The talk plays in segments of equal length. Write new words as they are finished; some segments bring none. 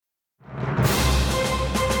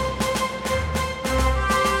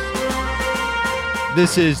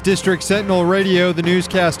This is District Sentinel Radio, the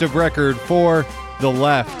newscast of record for the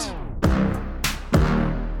left.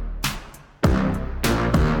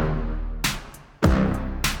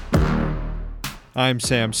 I'm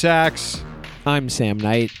Sam Sachs. I'm Sam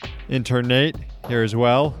Knight. Intern Nate here as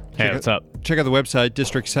well. Hey, what's up? Check out the website,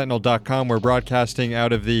 districtsentinel.com. We're broadcasting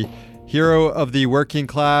out of the hero of the working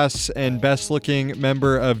class and best-looking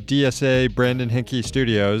member of DSA, Brandon Hinkey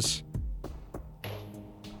Studios.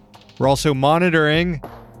 We're also monitoring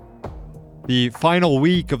the final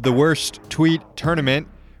week of the Worst Tweet Tournament,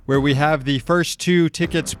 where we have the first two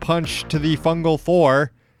tickets punched to the Fungal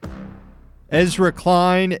Four. Ezra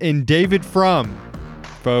Klein and David Frum,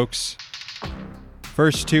 folks.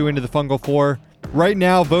 First two into the Fungal Four. Right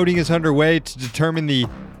now, voting is underway to determine the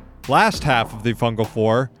last half of the Fungal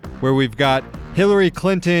Four, where we've got Hillary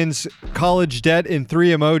Clinton's college debt in 3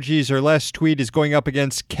 emojis or less tweet is going up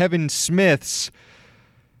against Kevin Smith's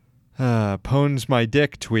Pones My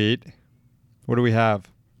Dick tweet. What do we have?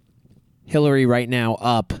 Hillary right now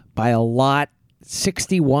up by a lot,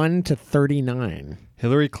 61-39.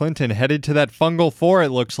 Hillary Clinton headed to that Fungal Four, it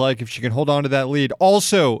looks like, if she can hold on to that lead.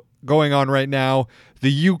 Also going on right now,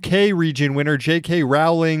 the UK region winner, J.K.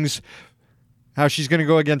 Rowling's, how she's going to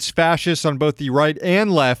go against fascists on both the right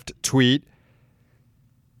and left tweet,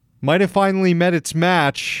 might have finally met its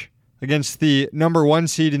match against the number one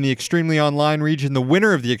seed in the Extremely Online region, the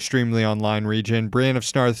winner of the Extremely Online region, Brienne of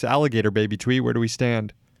Snarth's Alligator Baby tweet. Where do we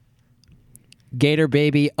stand? Gator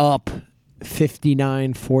Baby up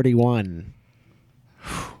 59-41.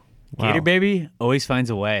 Wow. Gator Baby always finds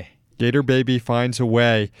a way. Gator Baby finds a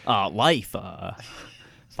way. Life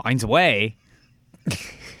finds a way.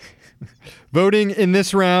 Voting in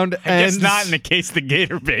this round ends. I guess not in the case of the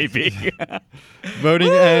Gator Baby.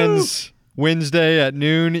 Voting ends Wednesday at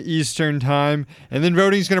noon Eastern time, and then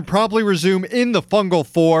voting is going to promptly resume in the Fungal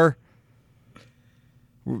Four.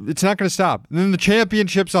 It's not going to stop. And then the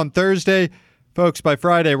championships on Thursday. Folks, by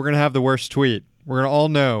Friday, we're going to have the worst tweet. We're going to all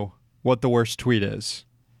know what the worst tweet is.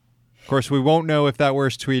 Of course, we won't know if that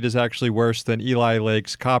worst tweet is actually worse than Eli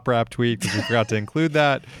Lake's cop rap tweet, because we forgot to include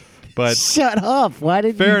that. But shut up. Why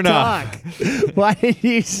did fair you enough. talk? Why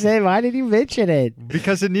did you mention it?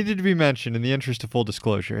 Because it needed to be mentioned in the interest of full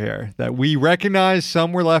disclosure here, that we recognize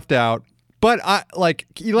some were left out. But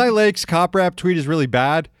Eli Lake's cop rap tweet is really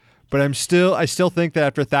bad, but I still think that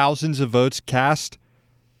after thousands of votes cast,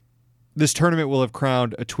 this tournament will have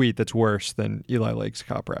crowned a tweet that's worse than Eli Lake's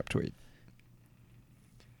cop rap tweet.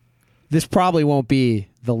 This probably won't be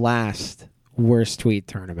the last worst tweet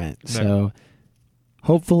tournament. No. So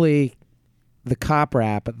hopefully the cop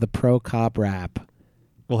rap, the pro cop rap,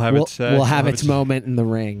 will have its moment in the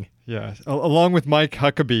ring. Yeah, along with Mike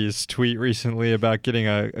Huckabee's tweet recently about getting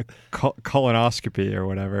a colonoscopy or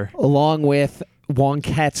whatever. Along with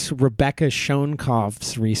Wonkette's Rebecca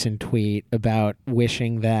Schoenkoff's recent tweet about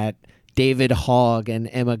wishing that David Hogg and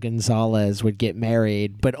Emma Gonzalez would get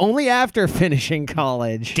married, but only after finishing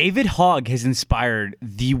college. David Hogg has inspired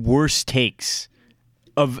the worst takes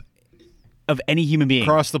of any human being.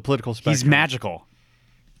 Across the political spectrum. He's magical.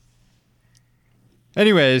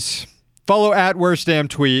 Anyways, follow at Worst Damn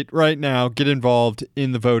Tweet right now. Get involved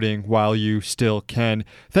in the voting while you still can.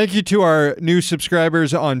 Thank you to our new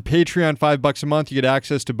subscribers on Patreon, $5 a month. You get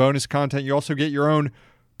access to bonus content. You also get your own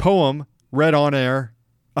poem read on air,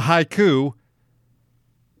 a haiku,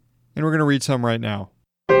 and we're going to read some right now.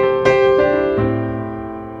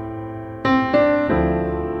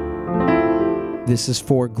 This is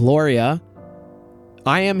for Gloria.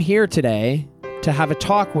 I am here today to have a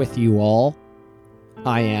talk with you all.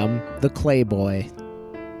 I am the Clayboy.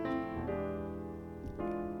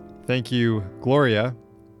 Thank you, Gloria.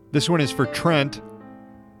 This one is for Trent.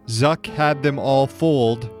 Zuck had them all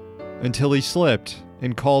fooled until he slipped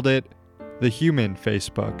and called it the human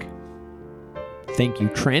Facebook. Thank you,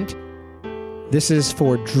 Trent. This is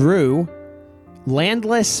for Drew.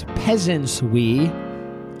 Landless peasants we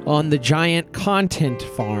on the giant content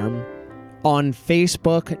farm on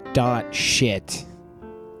Facebook.shit.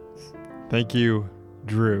 Thank you,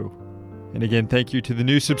 Drew. And again, thank you to the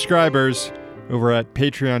new subscribers over at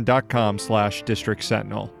patreon.com/District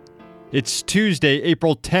Sentinel. It's Tuesday,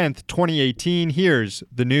 April 10th, 2018. Here's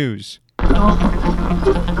the news.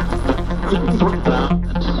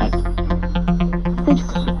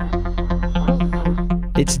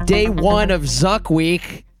 It's day one of Zuck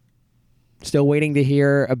Week. Still waiting to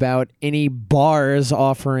hear about any bars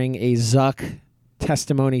offering a Zuck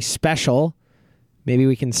testimony special. Maybe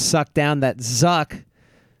we can suck down that Zuck.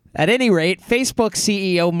 At any rate, Facebook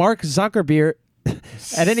CEO Mark Zuckerberg.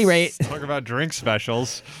 At any rate, talk about drink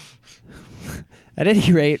specials. At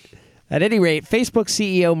any rate, At any rate, Facebook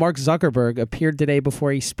CEO Mark Zuckerberg appeared today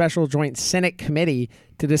before a special joint Senate committee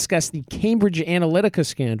to discuss the Cambridge Analytica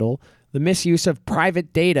scandal, the misuse of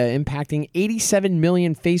private data impacting 87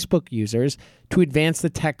 million Facebook users to advance the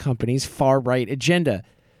tech company's far-right agenda.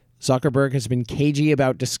 Zuckerberg has been cagey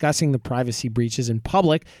about discussing the privacy breaches in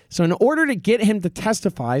public, so in order to get him to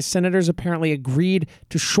testify, senators apparently agreed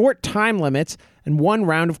to short time limits and one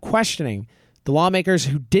round of questioning. The lawmakers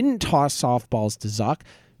who didn't toss softballs to Zuck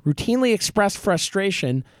routinely expressed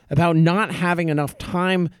frustration about not having enough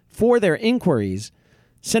time for their inquiries.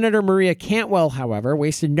 Senator Maria Cantwell, however,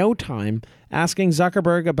 wasted no time asking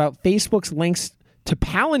Zuckerberg about Facebook's links to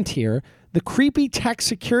Palantir, the creepy tech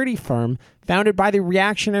security firm founded by the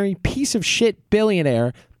reactionary piece of shit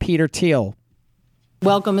billionaire Peter Thiel.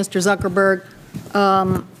 Welcome, Mr. Zuckerberg.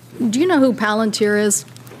 Do you know who Palantir is?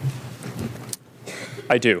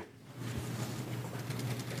 I do.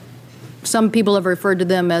 Some people have referred to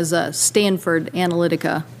them as Stanford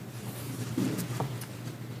Analytica.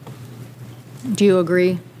 Do you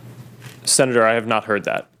agree? Senator, I have not heard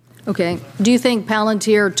that. Okay. Do you think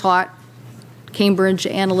Palantir taught Cambridge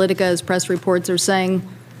Analytica, as press reports are saying,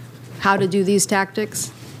 how to do these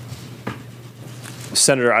tactics?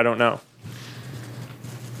 Senator, I don't know.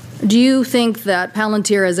 Do you think that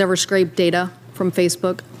Palantir has ever scraped data from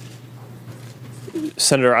Facebook?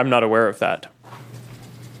 Senator, I'm not aware of that.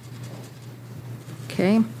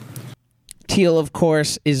 Okay. Thiel, of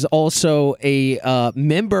course, is also a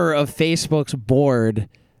member of Facebook's board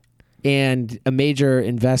and a major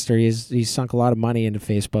investor. He's sunk a lot of money into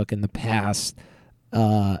Facebook in the past.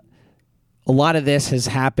 A lot of this has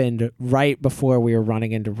happened right before we were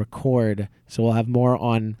running into record, so we'll have more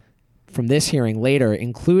on from this hearing later,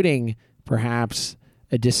 including perhaps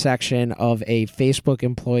a dissection of a Facebook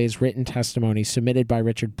employee's written testimony submitted by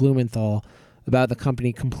Richard Blumenthal about the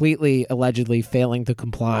company completely, allegedly failing to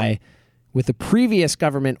comply with the previous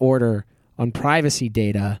government order on privacy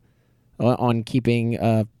data, on keeping,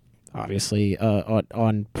 obviously,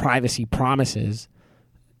 on privacy promises,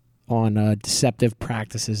 on deceptive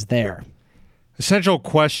practices there. Essential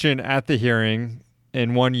question at the hearing,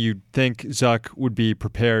 and one you'd think Zuck would be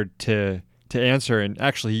prepared to answer, and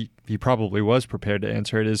actually he probably was prepared to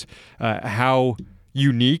answer it, is how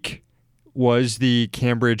unique was the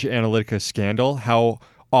Cambridge Analytica scandal? How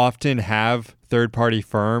often have third-party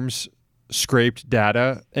firms scraped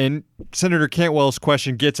data? And Senator Cantwell's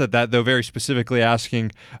question gets at that, though very specifically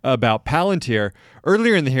asking about Palantir.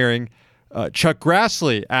 Earlier in the hearing, Chuck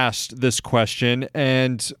Grassley asked this question,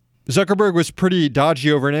 and Zuckerberg was pretty dodgy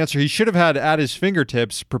over an answer he should have had at his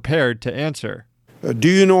fingertips prepared to answer. Do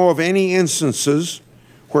you know of any instances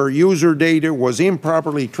where user data was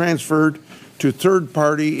improperly transferred to third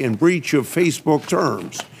party in breach of Facebook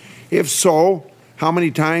terms? If so, how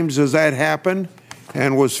many times has that happened?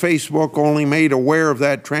 And was Facebook only made aware of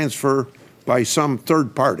that transfer by some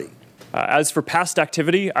third party? As for past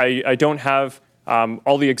activity, I don't have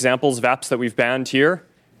all the examples of apps that we've banned here,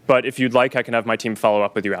 but if you'd like, I can have my team follow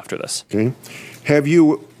up with you after this. Okay. Have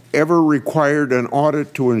you ever required an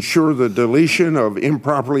audit to ensure the deletion of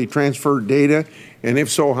improperly transferred data? And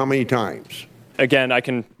if so, how many times? Again, I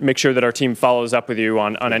can make sure that our team follows up with you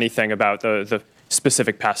on anything about the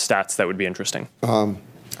specific past stats that would be interesting.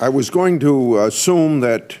 I was going to assume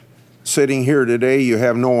that sitting here today, you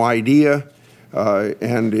have no idea.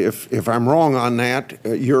 And if I'm wrong on that,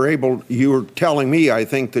 you're telling me, I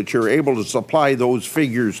think, that you're able to supply those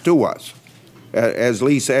figures to us, at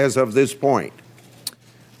least as of this point.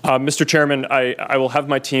 Mr. Chairman, I will have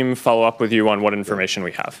my team follow up with you on what information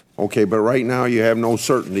we have. Okay, but right now you have no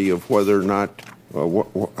certainty of whether or not,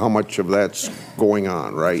 how much of that's going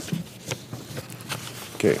on, right?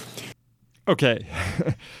 Okay. Okay.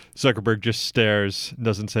 Zuckerberg just stares,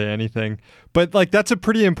 doesn't say anything. But that's a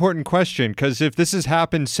pretty important question, because if this has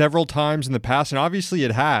happened several times in the past, and obviously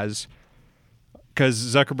it has, because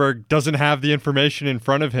Zuckerberg doesn't have the information in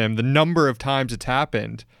front of him, the number of times it's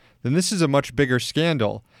happened, then this is a much bigger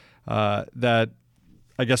scandal that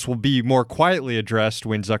I guess will be more quietly addressed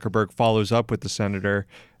when Zuckerberg follows up with the senator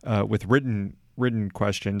with written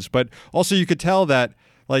questions. But also you could tell that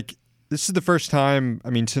this is the first time,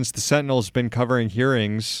 since the Sentinel's been covering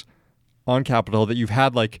hearings on Capitol, that you've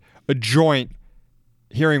had a joint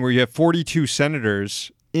hearing where you have 42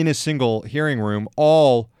 senators in a single hearing room,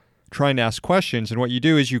 all trying to ask questions. And what you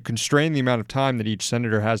do is you constrain the amount of time that each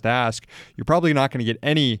senator has to ask. You're probably not going to get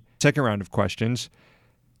any second round of questions.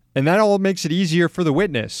 And that all makes it easier for the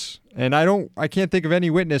witness. And I can't think of any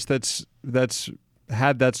witness that's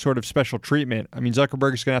had that sort of special treatment.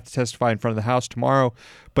 Zuckerberg's going to have to testify in front of the House tomorrow,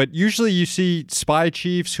 but usually you see spy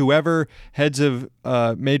chiefs, whoever, heads of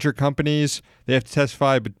major companies, they have to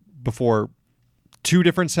testify before 2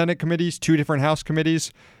 different Senate committees, 2 different House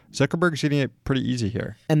committees. Zuckerberg's getting it pretty easy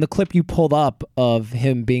here. And the clip you pulled up of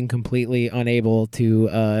him being completely unable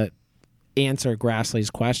to answer Grassley's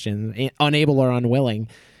question, unable or unwilling,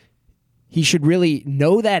 he should really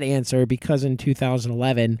know that answer because in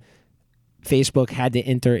 2011, Facebook had to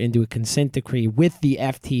enter into a consent decree with the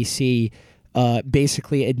FTC,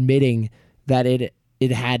 basically admitting that it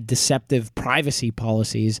had deceptive privacy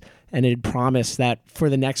policies, and it had promised that for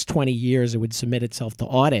the next 20 years it would submit itself to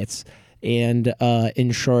audits and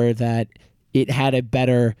ensure that it had a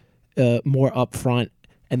better, more upfront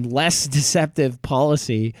and less deceptive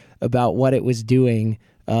policy about what it was doing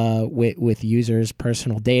with users'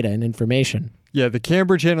 personal data and information. Yeah, the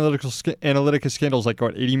Cambridge Analytica scandal is like,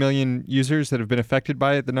 80 million users that have been affected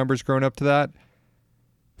by it. The number's grown up to that.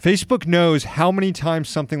 Facebook knows how many times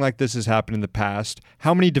something like this has happened in the past,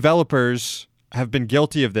 how many developers have been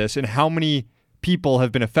guilty of this, and how many people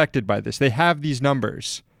have been affected by this. They have these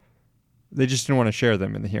numbers. They just didn't want to share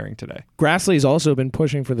them in the hearing today. Grassley's also been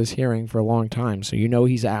pushing for this hearing for a long time, so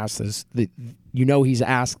he's asked he's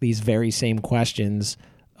asked these very same questions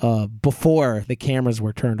before the cameras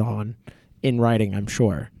were turned on in writing, I'm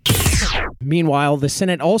sure. Meanwhile, the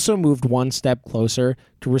Senate also moved one step closer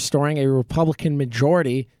to restoring a Republican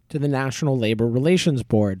majority to the National Labor Relations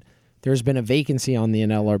Board. There's been a vacancy on the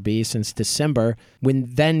NLRB since December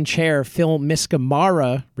when then-chair Phil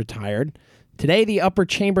Miscimarra retired. Today, the upper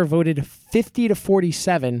chamber voted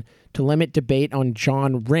 50-47 to limit debate on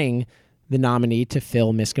John Ring, the nominee to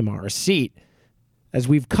fill Miscimarra's seat. As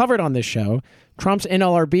we've covered on this show, Trump's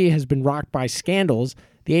NLRB has been rocked by scandals.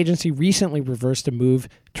 The agency recently reversed a move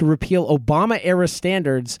to repeal Obama-era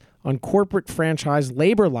standards on corporate franchise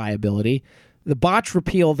labor liability. The botched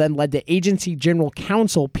repeal then led to Agency General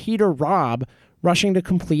Counsel Peter Robb rushing to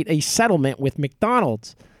complete a settlement with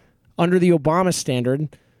McDonald's. Under the Obama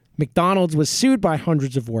standard, McDonald's was sued by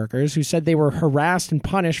hundreds of workers who said they were harassed and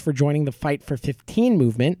punished for joining the Fight for 15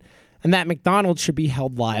 movement, and that McDonald's should be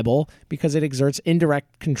held liable because it exerts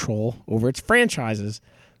indirect control over its franchises.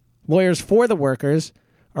 Lawyers for the workers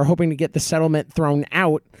are hoping to get the settlement thrown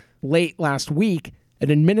out. Late last week, an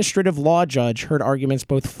administrative law judge heard arguments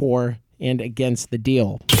both for and against the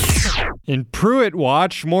deal. In Pruitt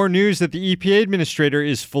Watch, more news that the EPA administrator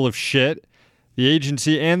is full of shit. The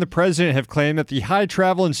agency and the president have claimed that the high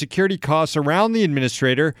travel and security costs around the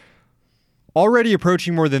administrator, already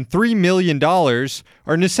approaching more than $3 million,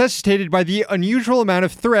 are necessitated by the unusual amount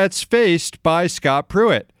of threats faced by Scott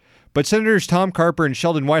Pruitt. But Senators Tom Carper and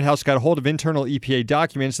Sheldon Whitehouse got a hold of internal EPA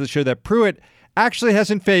documents that show that Pruitt actually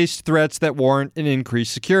hasn't faced threats that warrant an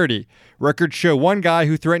increased security. Records show one guy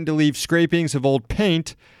who threatened to leave scrapings of old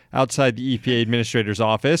paint outside the EPA administrator's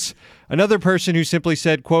office. Another person who simply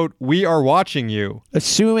said, quote, "We are watching you."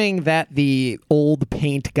 Assuming that the old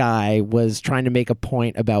paint guy was trying to make a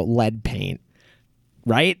point about lead paint,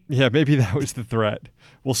 right? Yeah, maybe that was the threat.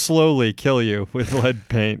 We'll slowly kill you with lead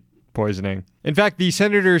paint poisoning. In fact, the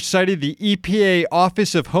senators cited the EPA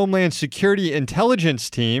Office of Homeland Security Intelligence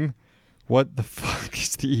Team. What the fuck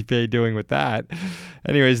is the EPA doing with that?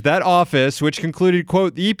 Anyways, that office, which concluded,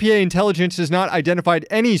 quote, "The EPA intelligence has not identified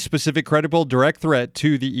any specific credible direct threat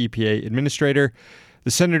to the EPA administrator."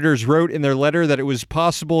 The senators wrote in their letter that it was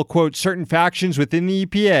possible, quote, "certain factions within the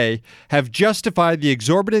EPA have justified the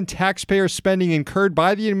exorbitant taxpayer spending incurred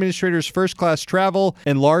by the administrator's first-class travel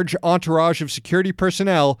and large entourage of security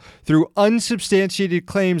personnel through unsubstantiated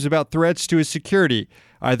claims about threats to his security,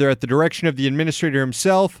 either at the direction of the administrator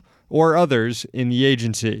himself or others in the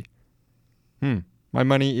agency." My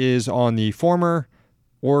money is on the former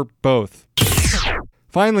or both.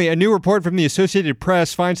 Finally, a new report from the Associated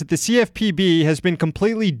Press finds that the CFPB has been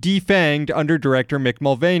completely defanged under Director Mick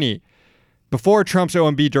Mulvaney. Before Trump's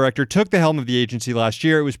OMB director took the helm of the agency last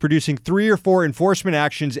year, it was producing 3 or 4 enforcement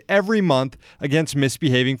actions every month against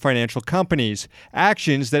misbehaving financial companies,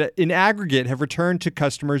 actions that in aggregate have returned to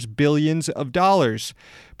customers billions of dollars.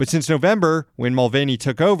 But since November, when Mulvaney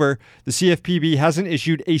took over, the CFPB hasn't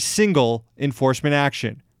issued a single enforcement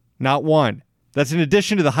action. Not one. That's in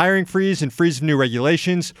addition to the hiring freeze and freeze of new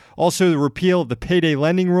regulations, also the repeal of the payday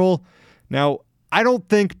lending rule. Now, I don't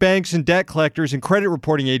think banks and debt collectors and credit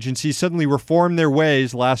reporting agencies suddenly reformed their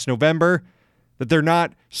ways last November, that they're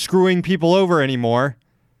not screwing people over anymore.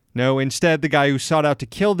 No, instead, the guy who sought out to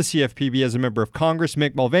kill the CFPB as a member of Congress,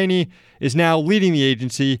 Mick Mulvaney, is now leading the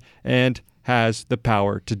agency and has the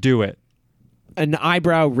power to do it. An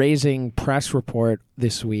eyebrow-raising press report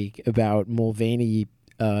this week about Mulvaney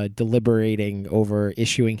deliberating over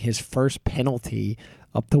issuing his first penalty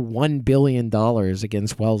up to $1 billion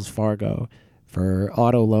against Wells Fargo for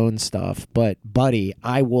auto loan stuff. But, buddy,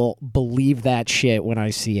 I will believe that shit when I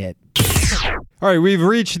see it. All right, we've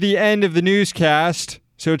reached the end of the newscast,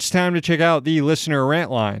 so it's time to check out the listener rant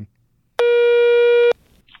line.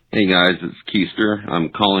 Hey guys, it's Keister. I'm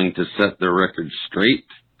calling to set the record straight.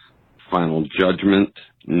 Final judgment,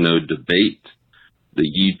 no debate. The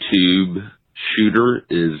YouTube shooter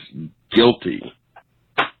is guilty.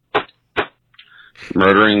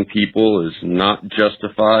 Murdering people is not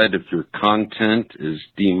justified if your content is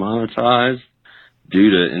demonetized due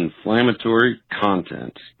to inflammatory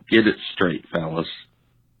content. Get it straight, fellas.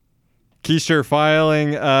 Keister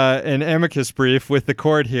filing an amicus brief with the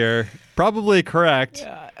court here. Probably correct.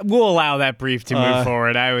 We'll allow that brief to move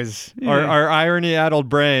forward. Our irony-addled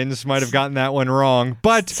brains might have gotten that one wrong.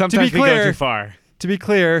 But sometimes to be clear, we go too far. To be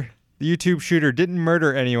clear, the YouTube shooter didn't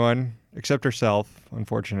murder anyone except herself,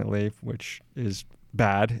 unfortunately, which is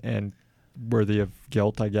bad and worthy of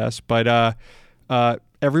guilt, I guess. But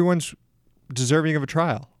everyone's deserving of a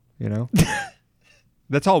trial, you know?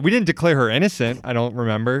 That's all. We didn't declare her innocent, I don't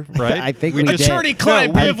remember, right? I think we did.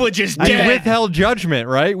 Attorney-client privilege is We dead. withheld judgment,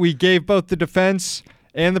 right? We gave both the defense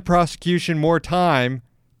and the prosecution more time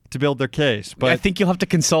to build their case. But I think you'll have to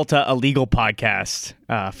consult a legal podcast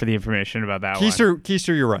for the information about that one. Keister,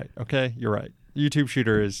 you're right. Okay, you're right. YouTube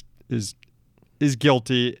shooter is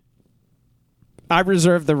guilty. I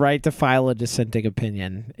reserve the right to file a dissenting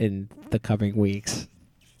opinion in the coming weeks.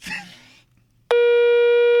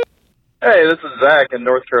 Hey, this is Zach in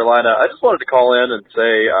North Carolina. I just wanted to call in and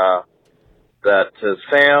say that to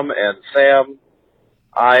Sam,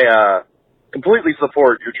 I completely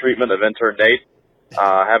support your treatment of intern Nate.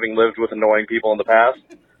 Having lived with annoying people in the past,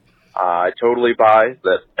 I totally buy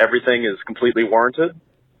that everything is completely warranted.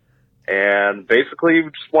 And basically,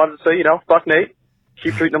 just wanted to say, fuck Nate.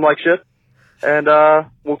 Keep treating him like shit. And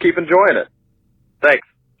we'll keep enjoying it. Thanks.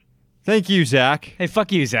 Thank you, Zach. Hey,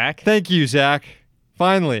 fuck you, Zach. Thank you, Zach.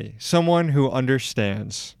 Finally, someone who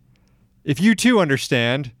understands. If you too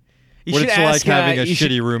understand what it's like having a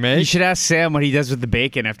shitty roommate. You should ask Sam what he does with the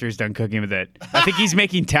bacon after he's done cooking with it. I think he's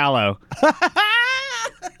making tallow.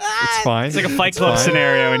 It's fine. It's like a Fight Club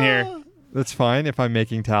scenario in here. That's fine if I'm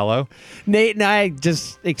making tallow. Nate and I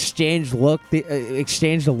just exchanged a look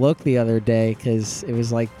the other day because it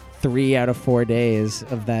was like 3 out of 4 days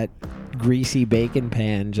of that greasy bacon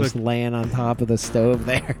pan just laying on top of the stove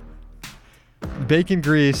there. Bacon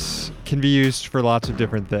grease can be used for lots of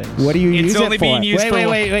different things. What do you use it for? It's only being used for...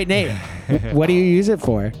 Wait, Nate. What do you use it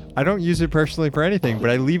for? I don't use it personally for anything, but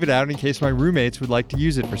I leave it out in case my roommates would like to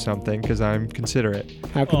use it for something because I'm considerate.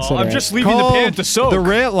 How considerate? I'm just leaving the pan to soak. The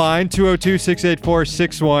rant line,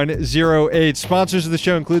 202-684-6108. Sponsors of the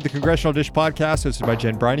show include the Congressional Dish podcast, hosted by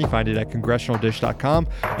Jen Briney. Find it at congressionaldish.com.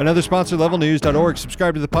 Another sponsor, levelnews.org.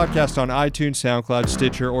 Subscribe to the podcast on iTunes, SoundCloud,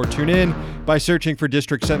 Stitcher, or tune in by searching for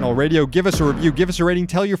District Sentinel Radio. Give us a review. Give us a rating.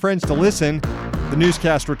 Tell your friends to listen. The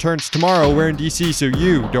newscast returns tomorrow. We're in D.C., so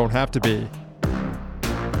you don't have to be.